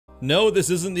No, this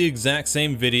isn't the exact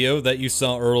same video that you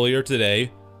saw earlier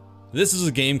today. This is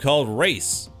a game called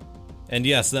Race. And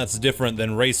yes, that's different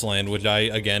than Raceland, which I,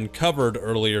 again, covered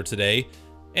earlier today.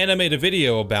 And I made a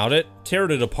video about it, teared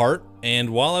it apart,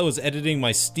 and while I was editing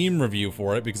my Steam review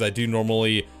for it, because I do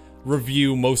normally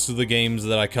review most of the games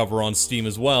that I cover on Steam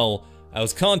as well, I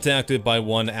was contacted by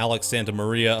one Alex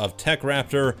Santamaria of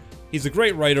TechRaptor. He's a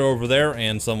great writer over there,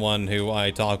 and someone who I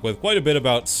talk with quite a bit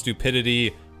about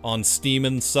stupidity on Steam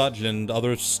and such, and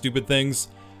other stupid things.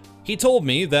 He told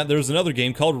me that there's another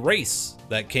game called Race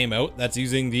that came out that's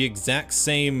using the exact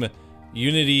same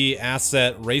Unity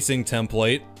asset racing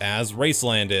template as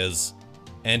Raceland is,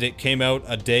 and it came out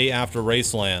a day after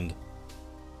Raceland.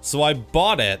 So I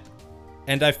bought it,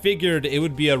 and I figured it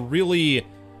would be a really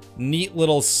neat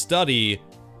little study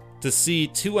to see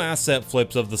two asset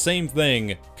flips of the same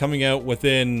thing coming out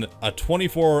within a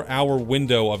 24-hour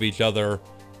window of each other,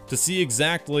 to see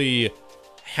exactly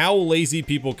how lazy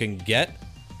people can get,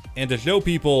 and to show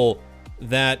people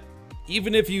that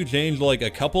even if you change like a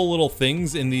couple little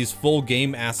things in these full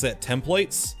game asset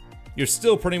templates, you're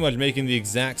still pretty much making the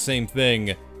exact same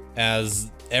thing as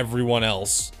everyone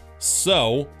else.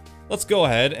 So, let's go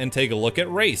ahead and take a look at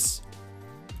Race.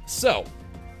 So,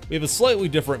 we have a slightly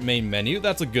different main menu.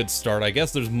 That's a good start, I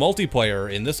guess. There's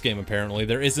multiplayer in this game, apparently.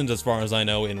 There isn't, as far as I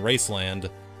know, in Raceland.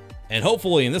 And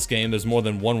hopefully in this game, there's more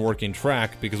than one working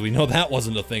track, because we know that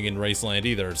wasn't a thing in Raceland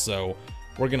either, so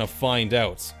we're gonna find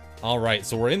out. Alright,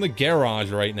 so we're in the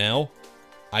garage right now.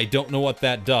 I don't know what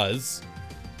that does.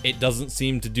 It doesn't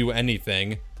seem to do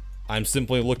anything. I'm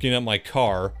simply looking at my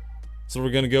car. So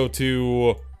we're gonna go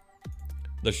to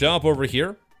the shop over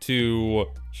here to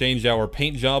change our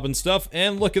paint job and stuff,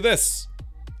 and look at this.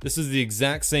 This is the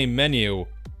exact same menu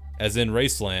as in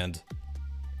Raceland.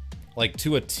 Like,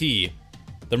 to a T.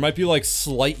 There might be like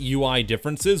slight UI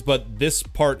differences, but this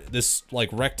part, this like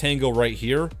rectangle right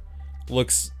here,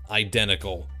 looks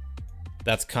identical.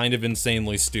 That's kind of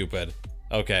insanely stupid.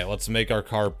 Okay, let's make our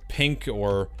car pink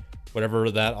or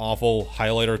whatever that awful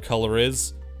highlighter color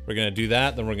is. We're gonna do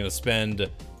that, then we're gonna spend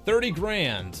 30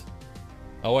 grand.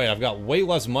 Oh wait, I've got way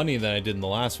less money than I did in the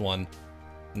last one.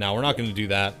 No, we're not gonna do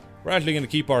that. We're actually gonna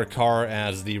keep our car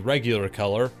as the regular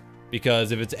color,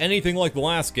 because if it's anything like the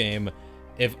last game,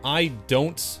 if I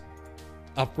don't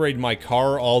upgrade my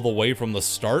car all the way from the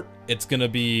start, it's gonna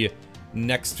be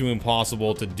next to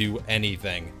impossible to do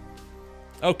anything.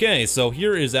 Okay, so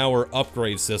here is our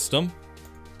upgrade system.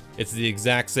 It's the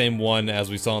exact same one as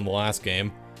we saw in the last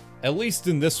game. At least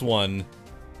in this one,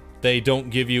 they don't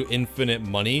give you infinite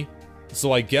money.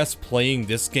 So I guess playing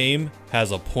this game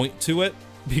has a point to it,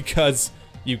 because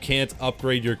you can't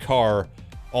upgrade your car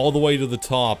all the way to the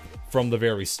top from the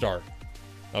very start.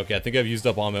 Okay, I think I've used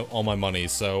up all my money,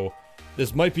 so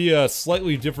this might be a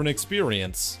slightly different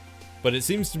experience, but it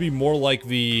seems to be more like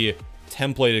the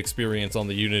template experience on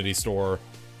the Unity store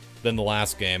than the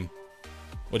last game,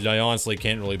 which I honestly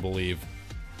can't really believe.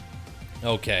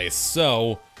 Okay,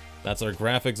 so that's our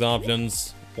graphics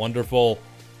options. Wonderful.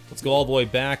 Let's go all the way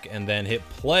back and then hit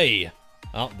play.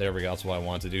 Oh, there we go. That's what I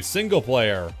want to do. Single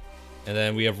player. And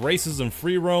then we have races and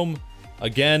free roam.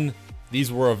 Again,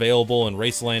 these were available in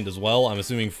Raceland as well. I'm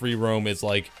assuming free roam is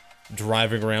like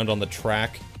driving around on the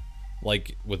track,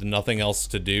 like with nothing else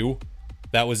to do.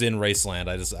 That was in Raceland.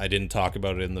 I didn't talk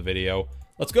about it in the video.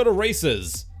 Let's go to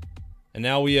races. And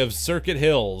now we have Circuit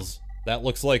Hills. That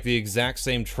looks like the exact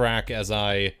same track as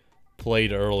I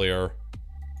played earlier.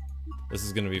 This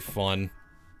is gonna be fun.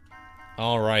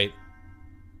 Alright.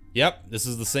 Yep, this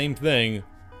is the same thing.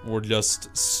 We're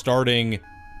just starting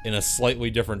in a slightly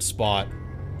different spot.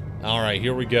 Alright,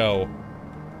 here we go.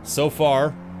 So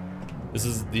far, this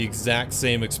is the exact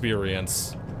same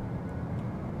experience.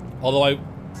 Although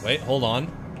wait, hold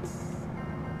on.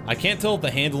 I can't tell if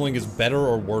the handling is better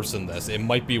or worse in this. It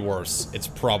might be worse. It's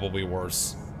probably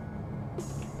worse.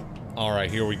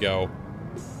 Alright, here we go.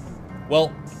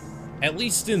 Well, at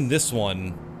least in this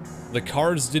one, the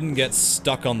cars didn't get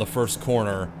stuck on the first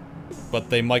corner, but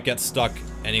they might get stuck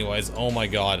anyways. Oh my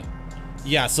god.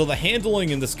 Yeah, so the handling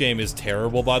in this game is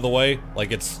terrible, by the way.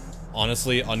 Like, it's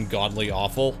honestly ungodly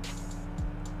awful.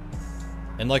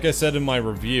 And like I said in my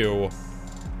review,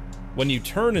 when you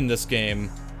turn in this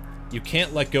game, you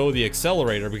can't let go of the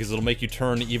accelerator because it'll make you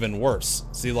turn even worse.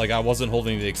 See, like, I wasn't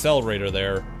holding the accelerator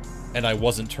there, and I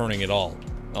wasn't turning at all.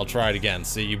 I'll try it again.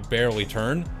 See, you barely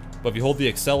turn, but if you hold the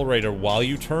accelerator while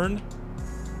you turn,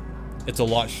 it's a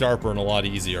lot sharper and a lot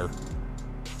easier.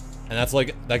 And that's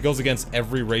like, that goes against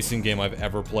every racing game I've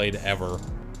ever played, ever.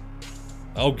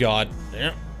 Oh god.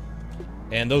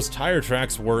 And those tire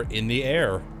tracks were in the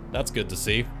air. That's good to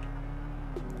see.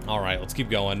 Alright, let's keep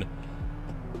going.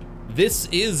 This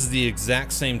is the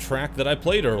exact same track that I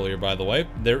played earlier, by the way.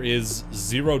 There is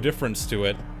zero difference to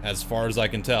it, as far as I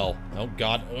can tell. Oh,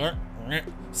 God.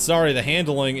 Sorry, the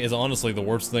handling is honestly the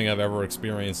worst thing I've ever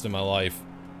experienced in my life.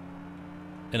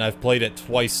 And I've played it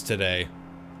twice today.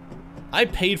 I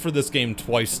paid for this game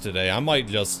twice today. I might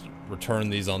just return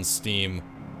these on Steam,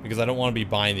 because I don't want to be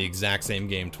buying the exact same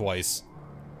game twice.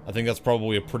 I think that's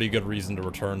probably a pretty good reason to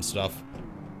return stuff.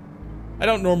 I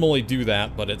don't normally do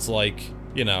that, but it's like,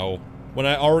 you know, when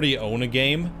I already own a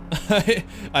game,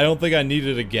 I don't think I need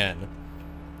it again.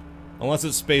 Unless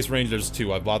it's Space Rangers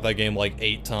 2. I bought that game like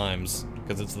 8 times,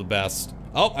 because it's the best.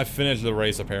 Oh, I finished the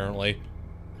race, apparently.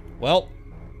 Well,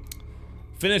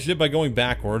 finished it by going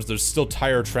backwards. There's still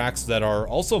tire tracks that are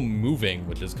also moving,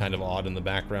 which is kind of odd in the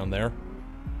background there.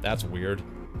 That's weird.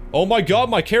 Oh my God,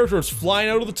 my character is flying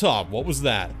out of the top. What was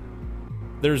that?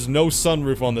 There's no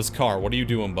sunroof on this car. What are you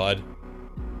doing, bud?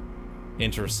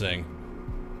 Interesting.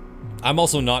 I'm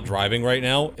also not driving right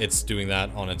now. It's doing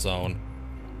that on its own.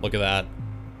 Look at that.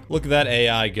 Look at that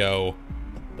AI go.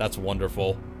 That's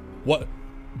wonderful. What?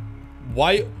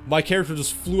 Why? My character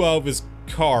just flew out of his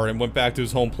car and went back to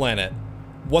his home planet.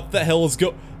 What the hell is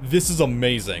This is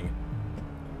amazing.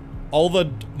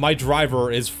 My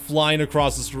driver is flying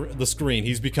across the screen.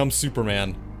 He's become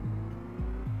Superman.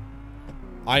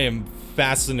 I am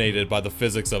fascinated by the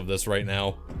physics of this right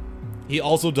now. He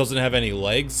also doesn't have any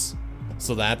legs,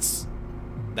 so that's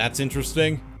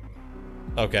interesting.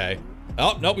 Okay.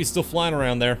 Oh, nope, he's still flying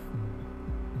around there.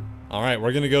 Alright,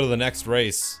 we're gonna go to the next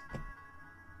race.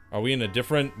 Are we in a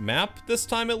different map this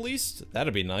time at least?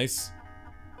 That'd be nice.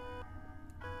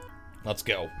 Let's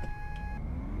go.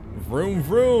 Vroom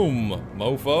vroom,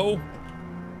 mofo.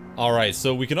 Alright,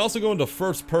 so we can also go into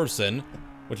first person,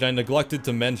 which I neglected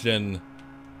to mention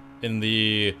in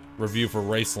the review for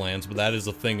Raceland, but that is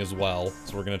a thing as well.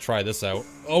 So we're gonna try this out.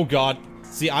 Oh God.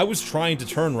 See, I was trying to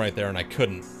turn right there and I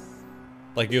couldn't.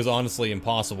 Like, it was honestly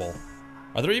impossible.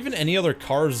 Are there even any other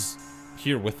cars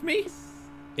here with me?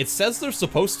 It says they're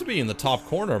supposed to be in the top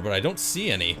corner, but I don't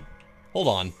see any. Hold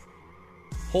on.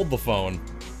 Hold the phone.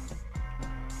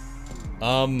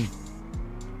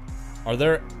 Are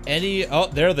there any... Oh,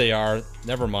 there they are.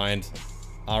 Never mind.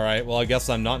 Alright, well, I guess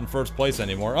I'm not in first place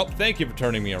anymore. Oh, thank you for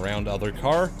turning me around, other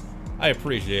car. I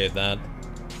appreciate that.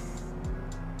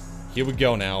 Here we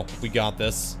go now. We got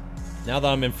this. Now that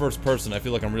I'm in first person, I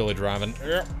feel like I'm really driving.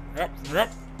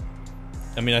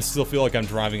 I mean, I still feel like I'm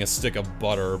driving a stick of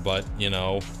butter, but, you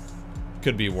know,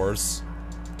 could be worse.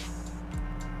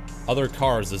 Other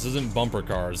cars. This isn't bumper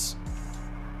cars.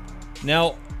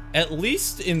 Now, at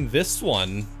least in this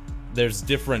one, there's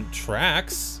different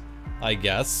tracks, I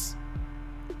guess.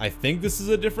 I think this is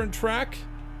a different track.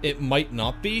 It might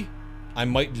not be. I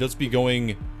might just be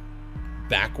going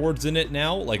backwards in it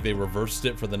now, like they reversed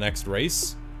it for the next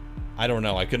race. I don't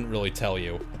know, I couldn't really tell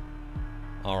you.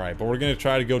 Alright, but we're gonna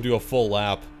try to go do a full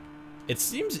lap. It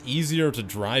seems easier to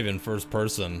drive in first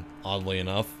person, oddly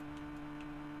enough.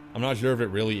 I'm not sure if it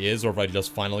really is, or if I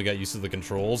just finally got used to the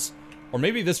controls. Or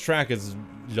maybe this track is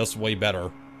just way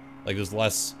better. Like, there's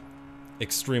less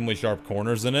extremely sharp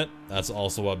corners in it. That's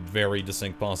also a very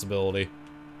distinct possibility.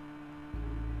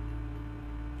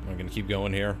 I'm gonna keep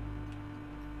going here.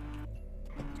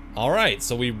 Alright,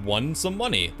 so we won some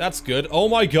money. That's good. Oh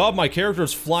my God, my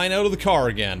character's flying out of the car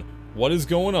again. What is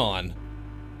going on?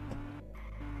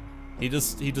 He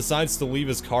decides to leave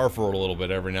his car for a little bit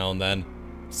every now and then.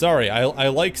 Sorry, I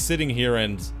like sitting here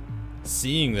and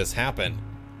seeing this happen.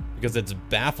 Because it's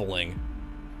baffling.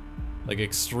 Like,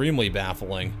 extremely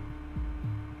baffling.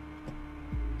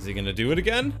 Is he gonna do it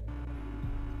again?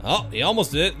 Oh, he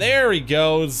almost did it. There he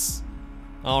goes.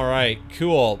 Alright,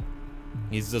 cool.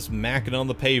 He's just macking on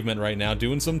the pavement right now,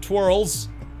 doing some twirls.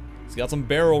 He's got some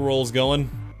barrel rolls going.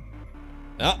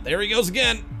 Oh, there he goes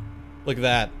again. Look at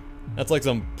that. That's like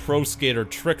some pro skater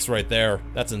tricks right there.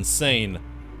 That's insane.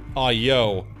 Aw,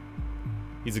 yo.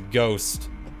 He's a ghost.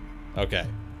 Okay,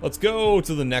 let's go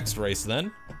to the next race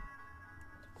then.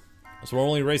 So we're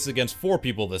only racing against 4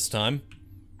 people this time.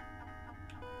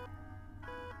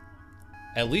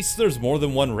 At least there's more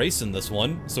than one race in this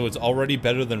one, so it's already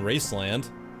better than Raceland.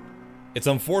 It's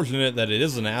unfortunate that it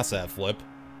is an asset flip.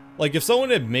 Like, if someone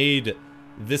had made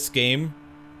this game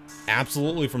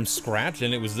absolutely from scratch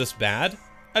and it was this bad,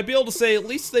 I'd be able to say at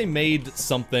least they made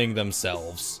something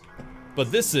themselves. But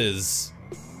this is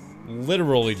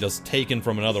literally just taken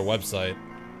from another website.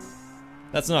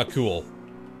 That's not cool.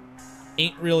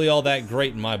 Ain't really all that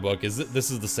great in my book.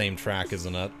 This is the same track,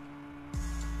 isn't it?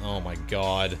 Oh my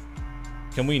God.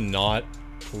 Can we not,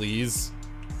 please?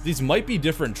 These might be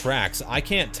different tracks. I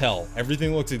can't tell.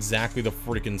 Everything looks exactly the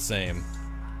freaking same.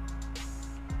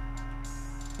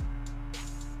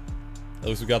 At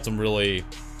least we got some really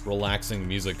relaxing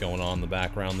music going on in the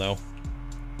background, though.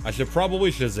 I should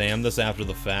probably Shazam this after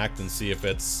the fact and see if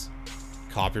it's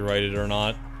copyrighted or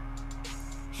not.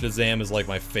 Shazam is like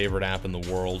my favorite app in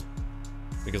the world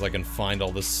because I can find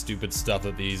all this stupid stuff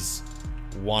that these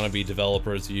wannabe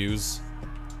developers use.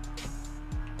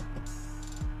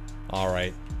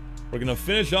 Alright. We're gonna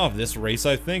finish off this race,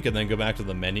 I think, and then go back to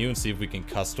the menu and see if we can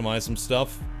customize some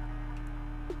stuff.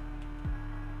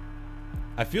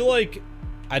 I feel like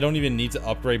I don't even need to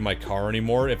upgrade my car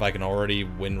anymore if I can already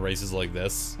win races like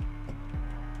this.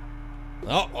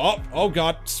 Oh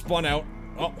god, spun out.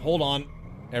 Oh, hold on.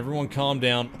 Everyone calm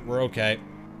down. We're okay.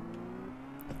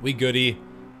 We goody.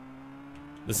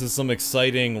 This is some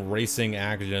exciting racing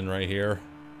action right here.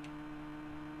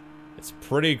 It's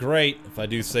pretty great, if I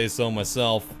do say so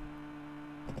myself.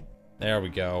 There we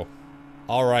go.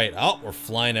 Alright. Oh, we're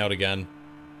flying out again.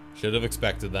 Should have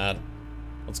expected that.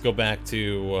 Let's go back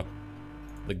to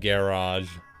the garage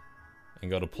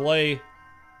and go to play.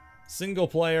 Single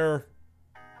player.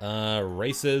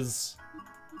 Races.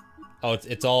 Oh,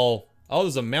 it's all... Oh,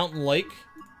 there's a mountain lake.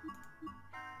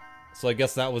 So I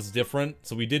guess that was different.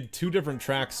 So we did 2 different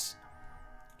tracks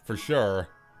for sure.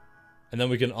 And then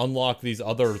we can unlock these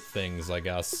other things, I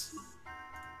guess.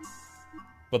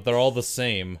 But they're all the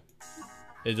same.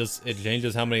 It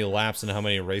changes how many laps and how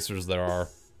many racers there are.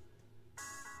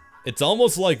 It's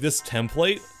almost like this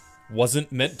template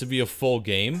wasn't meant to be a full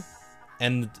game,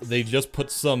 and they just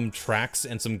put some tracks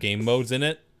and some game modes in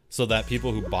it so that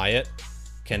people who buy it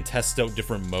can test out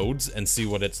different modes and see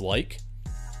what it's like.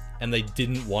 And they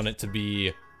didn't want it to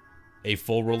be a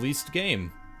full released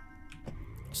game.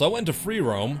 So I went to free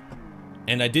roam,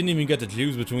 and I didn't even get to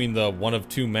choose between the 1 of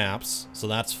 2 maps, so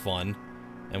that's fun.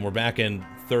 And we're back in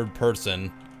 3rd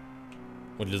person,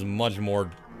 which is much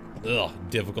more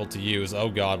difficult to use. Oh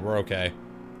god, we're okay.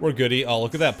 We're goody. Oh,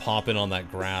 look at that popping on that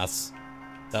grass.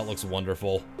 That looks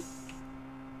wonderful.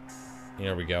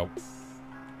 Here we go.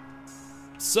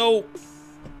 So,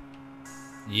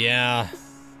 yeah.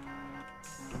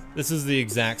 This is the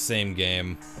exact same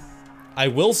game. I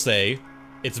will say,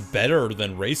 it's better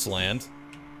than Raceland,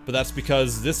 but that's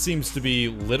because this seems to be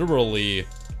literally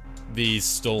these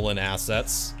stolen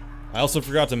assets. I also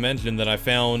forgot to mention that I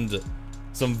found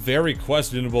some very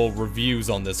questionable reviews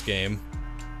on this game,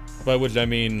 by which I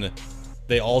mean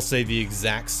they all say the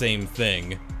exact same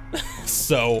thing.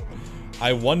 So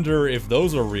I wonder if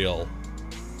those are real.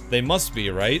 They must be,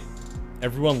 right?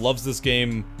 Everyone loves this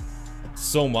game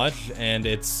so much, and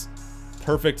it's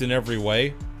perfect in every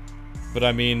way. But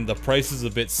I mean, the price is a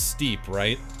bit steep,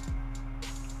 right?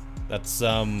 That's,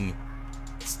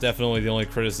 it's definitely the only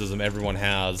criticism everyone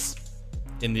has.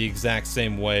 In the exact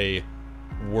same way,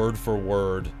 word for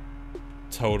word.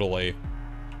 Totally.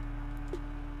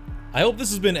 I hope this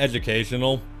has been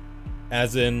educational.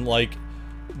 As in, like,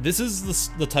 this is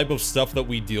the type of stuff that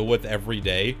we deal with every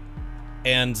day.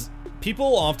 And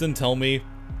people often tell me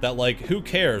that, like, who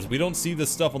cares? We don't see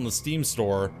this stuff on the Steam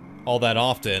store all that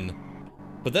often.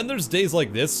 But then there's days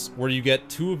like this where you get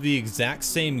 2 of the exact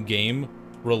same game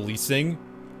releasing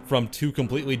from 2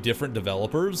 completely different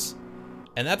developers.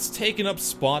 And that's taken up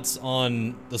spots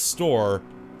on the store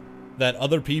that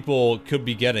other people could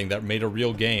be getting that made a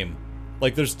real game.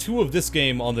 Like, there's 2 of this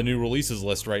game on the new releases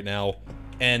list right now,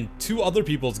 and 2 other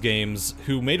people's games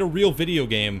who made a real video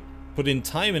game, put in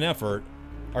time and effort,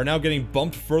 are now getting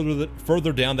bumped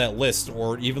further down that list,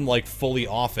 or even, like, fully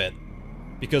off it,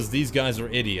 because these guys are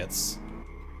idiots.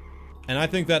 And I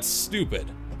think that's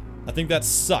stupid. I think that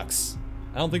sucks.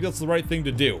 I don't think that's the right thing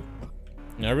to do.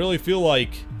 And I really feel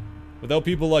like, without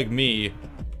people like me,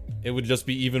 it would just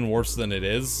be even worse than it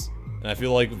is. And I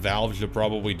feel like Valve should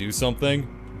probably do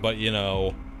something. But, you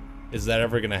know, is that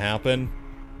ever gonna happen?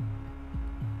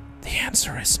 The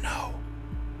answer is no.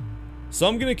 So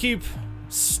I'm gonna keep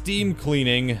steam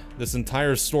cleaning this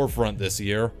entire storefront this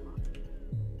year.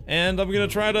 And I'm gonna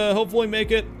try to hopefully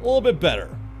make it a little bit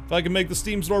better. If I can make the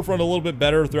Steam storefront a little bit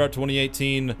better throughout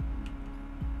 2018,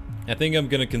 I think I'm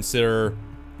gonna consider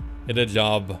it a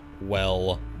job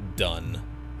well done.